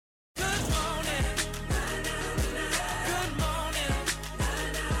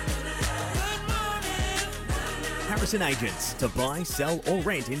Harrison Agents. To buy, sell or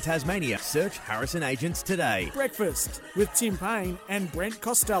rent in Tasmania, search Harrison Agents today. Breakfast with Tim Payne and Brent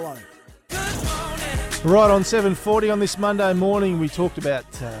Costello. Right, on 7:40 on this Monday morning, we talked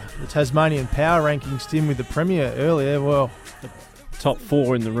about the Tasmanian power rankings, Tim, with the Premier earlier. Well, the top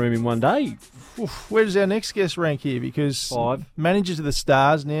 4 in the room in one day. Where does our next guest rank here? Because 5. Managers of the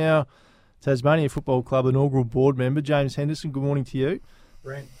Stars, now Tasmania Football Club inaugural board member, James Henderson, good morning to you.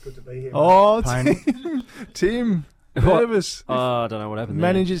 Brent, good to be here. Oh, Tim, nervous. Oh, I don't know what happened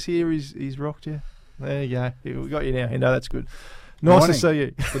there. Managers here, he's rocked you. There you go. We got you now, Hendo, that's good. Nice to see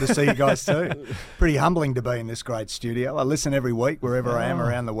you. Good to see you guys too. Pretty humbling to be in this great studio. I listen every week wherever I am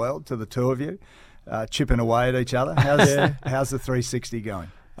around the world to the two of you, chipping away at each other. How's the 360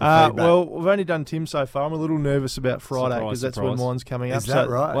 going? Well, we've only done Tim so far. I'm a little nervous about Friday because that's when mine's coming up. Is that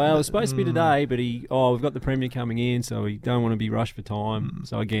right? Well, it was supposed to be today, but we've got the Premier coming in, so we don't want to be rushed for time.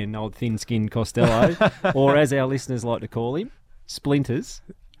 So again, old thin-skinned Costello, or as our listeners like to call him, Splinters.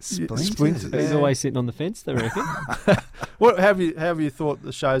 Splinters. He's always sitting on the fence, they reckon. What have you thought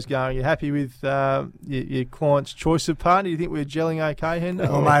the show's going? Are you happy with your client's choice of partner? Do you think we're gelling okay, Hendo?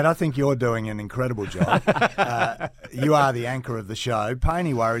 Well, mate, I think you're doing an incredible job. You are the anchor of the show.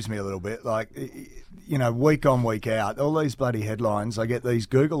 Paney worries me a little bit. Like, you know, week on, week out, all these bloody headlines. I get these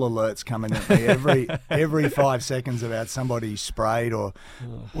Google alerts coming at me every 5 seconds about somebody sprayed or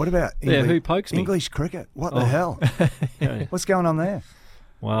what about who pokes me? English cricket? What the hell? Yeah. What's going on there?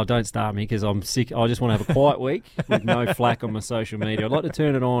 Well, don't start me because I'm sick. I just want to have a quiet week with no flack on my social media. I'd like to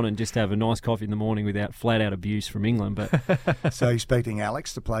turn it on and just have a nice coffee in the morning without flat-out abuse from England. But So you're expecting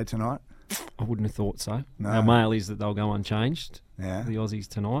Alex to play tonight? I wouldn't have thought so. No. Our mail is that they'll go unchanged, Yeah. the Aussies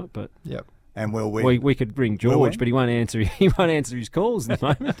tonight. But Yep. And will we? We could bring George, but he won't answer. He won't answer his calls at the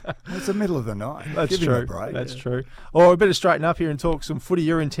moment. It's the middle of the night. That's Give true. him a break. That's true. Well, we better straighten up here and talk some footy.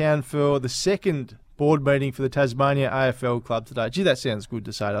 You're in town for the second board meeting for the Tasmania AFL club today. Gee, that sounds good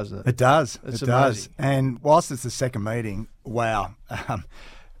to say, doesn't it? It does. It's it amazing. does. And whilst it's the second meeting, wow,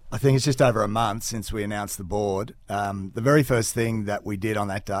 I think it's just over a month since we announced the board. The very first thing that we did on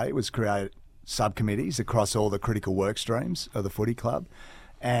that day was create subcommittees across all the critical work streams of the footy club.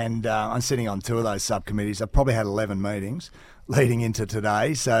 And I'm sitting on 2 of those subcommittees. I've probably had 11 meetings leading into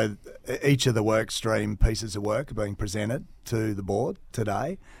today. So each of the work stream pieces of work are being presented to the board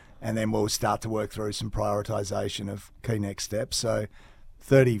today. And then we'll start to work through some prioritisation of key next steps. So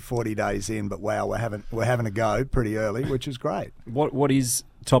 30, 40 days in, but wow, we're having a go pretty early, which is great. What is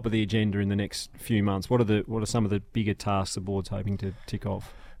top of the agenda in the next few months? What are some of the bigger tasks the board's hoping to tick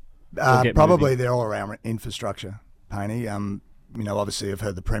off? Probably they're all around infrastructure, Paney. Obviously I've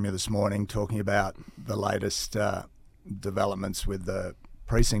heard the Premier this morning talking about the latest developments with the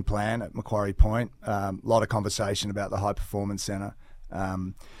precinct plan at Macquarie Point. A lot of conversation about the high performance centre.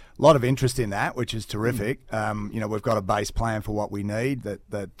 A lot of interest in that, which is terrific. We've got a base plan for what we need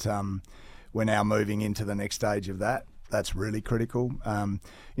that we're now moving into the next stage of that. That's really critical.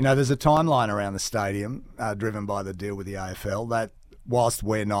 There's a timeline around the stadium driven by the deal with the AFL that whilst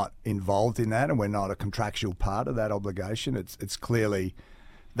we're not involved in that and we're not a contractual part of that obligation, it's clearly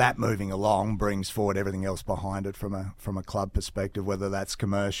that moving along brings forward everything else behind it from a club perspective, whether that's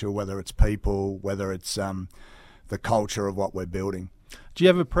commercial, whether it's people, whether it's the culture of what we're building. Do you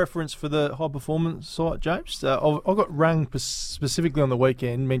have a preference for the high performance site, James? I got rung specifically on the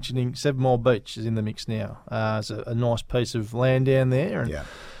weekend mentioning 7 Mile Beach is in the mix now. It's a nice piece of land down there. And, yeah.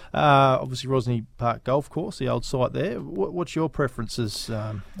 Obviously, Rosny Park Golf Course, the old site there. What's your preference as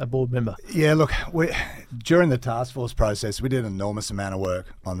a board member? Yeah, look, during the task force process, we did an enormous amount of work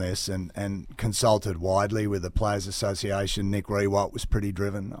on this and consulted widely with the Players Association. Nick Rewalt was pretty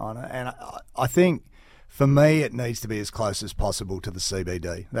driven on it. And I think, for me, it needs to be as close as possible to the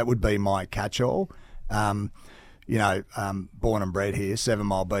CBD. That would be my catch-all. Born and bred here, 7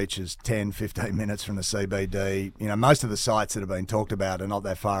 Mile Beach is 10, 15 minutes from the CBD. Most of the sites that have been talked about are not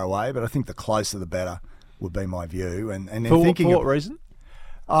that far away, but I think the closer the better would be my view. And for what reason?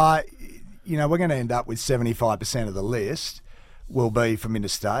 We're going to end up with 75% of the list will be from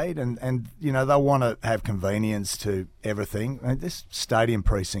interstate, and they'll want to have convenience to everything. This stadium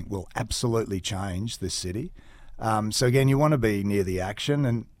precinct will absolutely change this city. So again, you want to be near the action,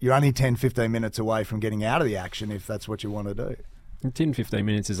 and you're only 10, 15 minutes away from getting out of the action if that's what you want to do. 10, 15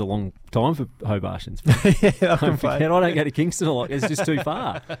 minutes is a long time for Hobartians. I don't go to Kingston a lot. It's just too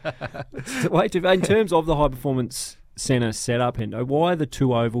far. It's way too far. In terms of the high performance centre setup, Hendo, why are the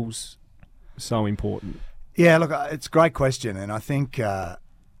 2 ovals so important? Yeah, look, it's a great question, and I think, to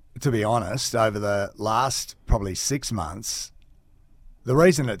be honest, over the last probably 6 months, the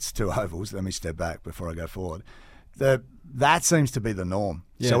reason it's 2 ovals, let me step back before I go forward, that seems to be the norm.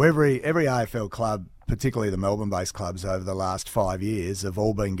 Yeah. So every AFL club particularly the Melbourne-based clubs over the last 5 years, have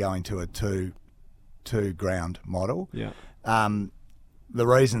all been going to a two ground model. Yeah. The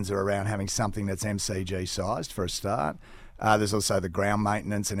reasons are around having something that's MCG sized for a start. There's also the ground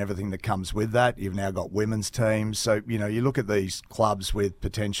maintenance and everything that comes with that. You've now got women's teams. So, you look at these clubs with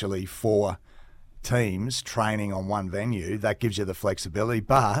potentially 4 teams training on one venue, that gives you the flexibility.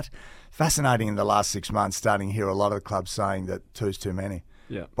 But fascinating in the last 6 months, starting to hear a lot of the clubs saying that 2's too many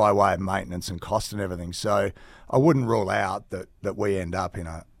by way of maintenance and cost and everything. So I wouldn't rule out that we end up in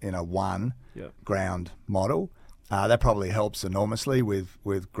a one ground model. That probably helps enormously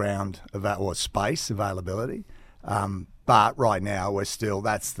with ground or space availability. But right now,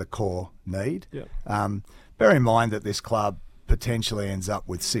 that's the core need. Yeah. Bear in mind that this club potentially ends up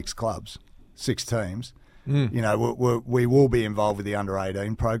with 6 clubs, 6 teams. We will be involved with the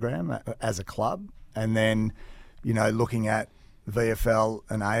under-18 program as a club, and then, looking at VFL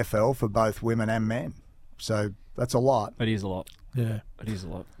and AFL for both women and men. So that's a lot. It is a lot. Yeah. It is a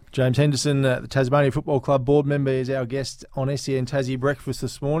lot. James Henderson, the Tasmania Football Club board member, is our guest on SEN Tassie Breakfast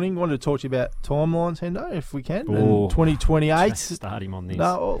this morning. Wanted to talk to you about timelines, Hendo, if we can. And 2028. Start him on this.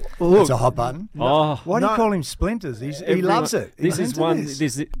 No, well, look. It's a hot button. Why do you call him Splinters? He loves it.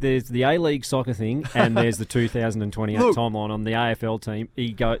 There's the A-League soccer thing, and there's the 2028 timeline on the AFL team.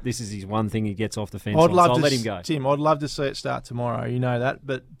 This is his one thing he gets off the fence on, so I'll let him go. Tim, I'd love to see it start tomorrow. You know that.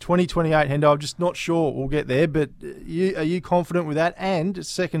 But 2028, Hendo, I'm just not sure we'll get there. But are you confident with that? And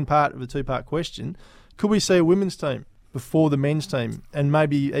second part of a 2-part question, could we see a women's team before the men's team and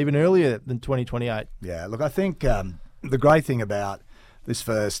maybe even earlier than 2028? Yeah, look, I think the great thing about this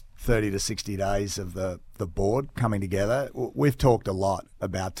first 30 to 60 days of the board coming together, we've talked a lot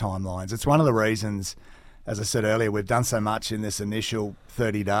about timelines. It's one of the reasons, as I said earlier, we've done so much in this initial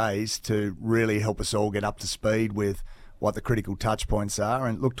 30 days to really help us all get up to speed with what the critical touch points are.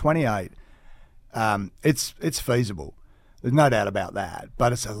 And look, 28, it's feasible. There's no doubt about that,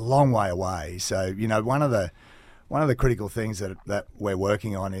 but it's a long way away. So, one of the critical things that we're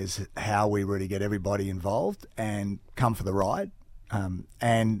working on is how we really get everybody involved and come for the ride.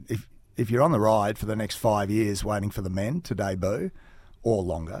 And if you're on the ride for the next 5 years waiting for the men to debut or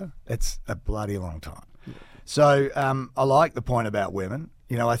longer, it's a bloody long time. So I like the point about women.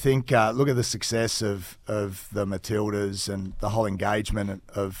 I think look at the success of the Matildas and the whole engagement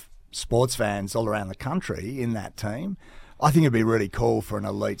of sports fans all around the country in that team. I think it'd be really cool for an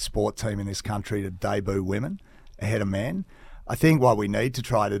elite sport team in this country to debut women ahead of men. I think what we need to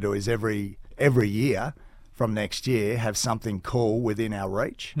try to do is every year from next year have something cool within our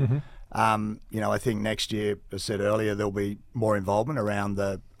reach. Mm-hmm. I think next year, as I said earlier, there'll be more involvement around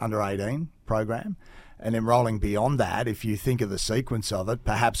the under-18 program. And then rolling beyond that, if you think of the sequence of it,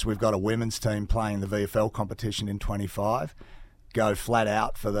 perhaps we've got a women's team playing the VFL competition in 25, go flat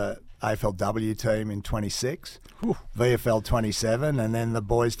out for the AFLW team in 26, VFL 27, and then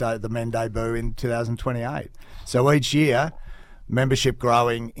the men debut in 2028. So each year, membership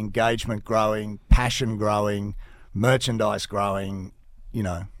growing, engagement growing, passion growing, merchandise growing,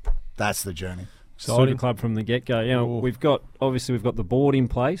 that's the journey. Super club from the get-go. We've got the board in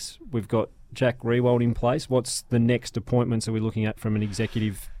place. We've got Jack Riewoldt in place. What's the next appointments are we looking at from an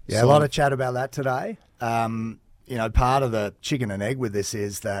executive side? A lot of chat about that today. Part of the chicken and egg with this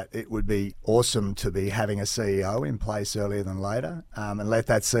is that it would be awesome to be having a CEO in place earlier than later and let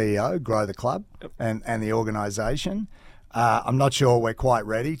that CEO grow the club and the organisation. I'm not sure we're quite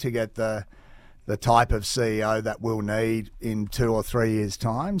ready to get the type of CEO that we'll need in 2 or 3 years'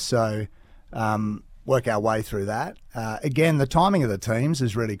 time. So work our way through that. Again, the timing of the teams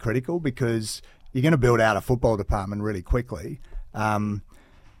is really critical because you're going to build out a football department really quickly and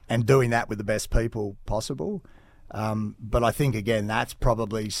doing that with the best people possible. But I think, again, that's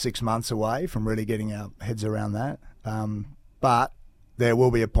probably 6 months away from really getting our heads around that. But there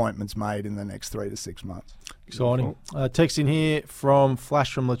will be appointments made in the next 3 to 6 months. Exciting. Text in here from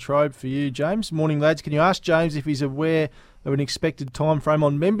Flash from Latrobe for you, James. Morning, lads. Can you ask James if he's aware of an expected time frame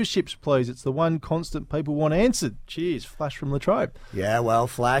on memberships, please? It's the one constant people want answered. Cheers, Flash from Latrobe. Yeah, well,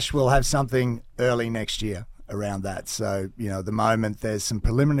 Flash will have something early next year around that. So, at the moment there's some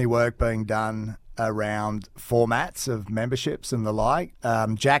preliminary work being done around formats of memberships and the like.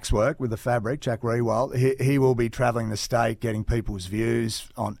 Jack's work with the Fabric, Jack Riewoldt, he will be travelling the state, getting people's views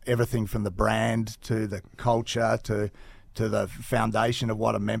on everything from the brand to the culture to the foundation of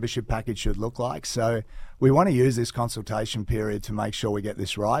what a membership package should look like. So we want to use this consultation period to make sure we get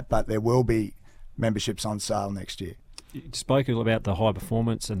this right, but there will be memberships on sale next year. You spoke a little about the high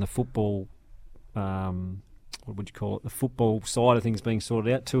performance and the football, what would you call it, the football side of things being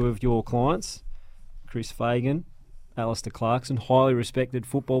sorted out. 2 of your clients, Chris Fagan, Alistair Clarkson, highly respected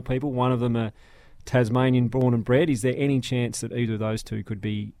football people. One of them a Tasmanian born and bred. Is there any chance that either of those two could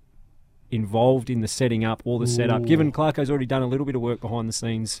be involved in the setting up or the setup? Given Clarko's already done a little bit of work behind the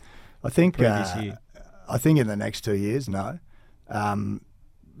scenes I think previous year. I think in the next 2 years, no.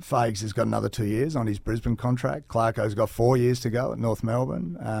 Fags has got another 2 years on his Brisbane contract. Clarko's got 4 years to go at North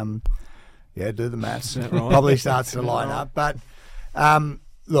Melbourne. Do the maths. Is that right? Probably starts to line up. But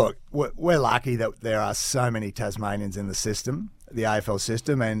look, we're lucky that there are so many Tasmanians in the system, the AFL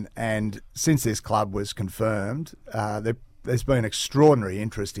system, and since this club was confirmed, there's been extraordinary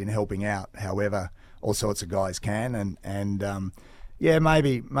interest in helping out however all sorts of guys can. And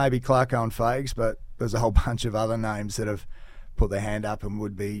maybe Clarko and Fags, but there's a whole bunch of other names that have put their hand up and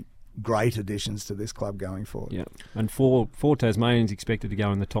would be great additions to this club going forward. Yeah, and four Tasmanians expected to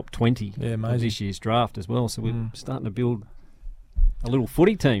go in the top 20 of this year's draft as well. So we're starting to build a little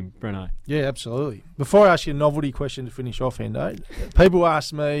footy team, Breno. Yeah, absolutely. Before I ask you a novelty question to finish off, Hendo, people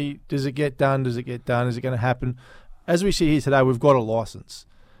ask me, does it get done? Does it get done? Is it going to happen? As we see here today, we've got a licence.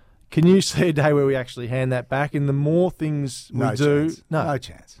 Can you see a day where we actually hand that back? And the more things we do... Chance. No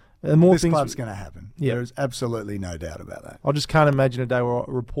chance. The more this things club's going to happen. Yeah. There is absolutely no doubt about that. I just can't imagine a day where I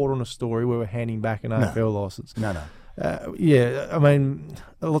report on a story where we're handing back an AFL licence. No. I mean,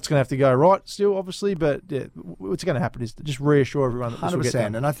 a lot's going to have to go right still, obviously, but what's going to happen is to just reassure everyone that this will get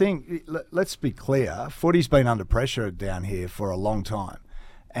done. 100%. And I think, let's be clear, footy's been under pressure down here for a long time.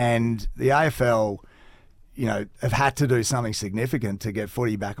 And the AFL, have had to do something significant to get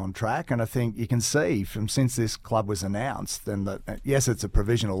footy back on track. And I think you can see from since this club was announced, and yes, it's a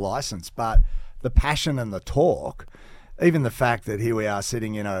provisional licence, but the passion and the talk, even the fact that here we are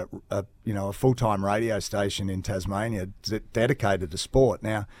sitting in a full-time radio station in Tasmania dedicated to sport.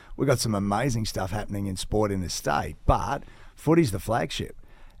 Now, we've got some amazing stuff happening in sport in this state, but footy's the flagship.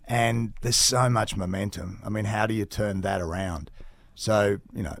 And there's so much momentum. I mean, how do you turn that around? So,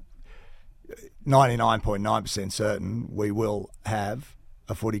 99.9% certain we will have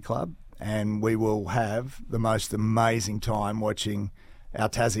a footy club, and we will have the most amazing time watching our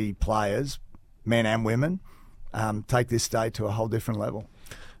Tassie players, men and women, take this state to a whole different level.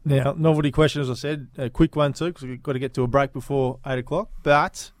 Now, novelty question, as I said, a quick one too, because we've got to get to a break before 8 o'clock.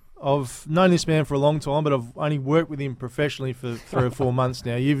 But I've known this man for a long time, but I've only worked with him professionally for 3 or 4 months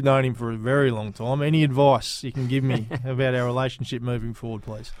now. You've known him for a very long time. Any advice you can give me about our relationship moving forward,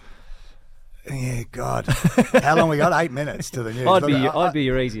 please? Yeah, God. How long we got? 8 minutes to the news. I'd be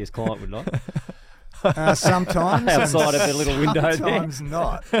your easiest client, wouldn't I? Sometimes. Outside of the little window there. Sometimes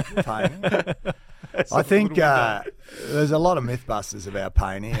not, Payne. I think there's a lot of mythbusters about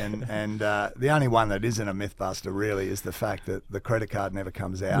Payne, and the only one that isn't a mythbuster really is the fact that the credit card never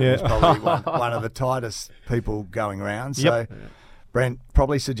comes out. Yeah. He's probably one of the tightest people going around. So, Brent,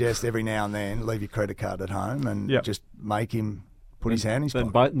 probably suggest every now and then leave your credit card at home and just make him put his hand in his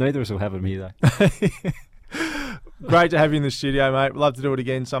pocket. Neither of us will have them here, though. Great to have you in the studio, mate. We'd love to do it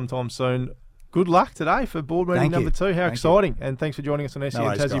again sometime soon. Good luck today for board meeting number 2. How exciting. And thanks for joining us on SEN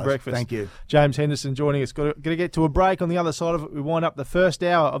Tassie Breakfast. Thank you. James Henderson joining us. Got to get to a break. On the other side of it, we wind up the first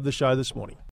hour of the show this morning.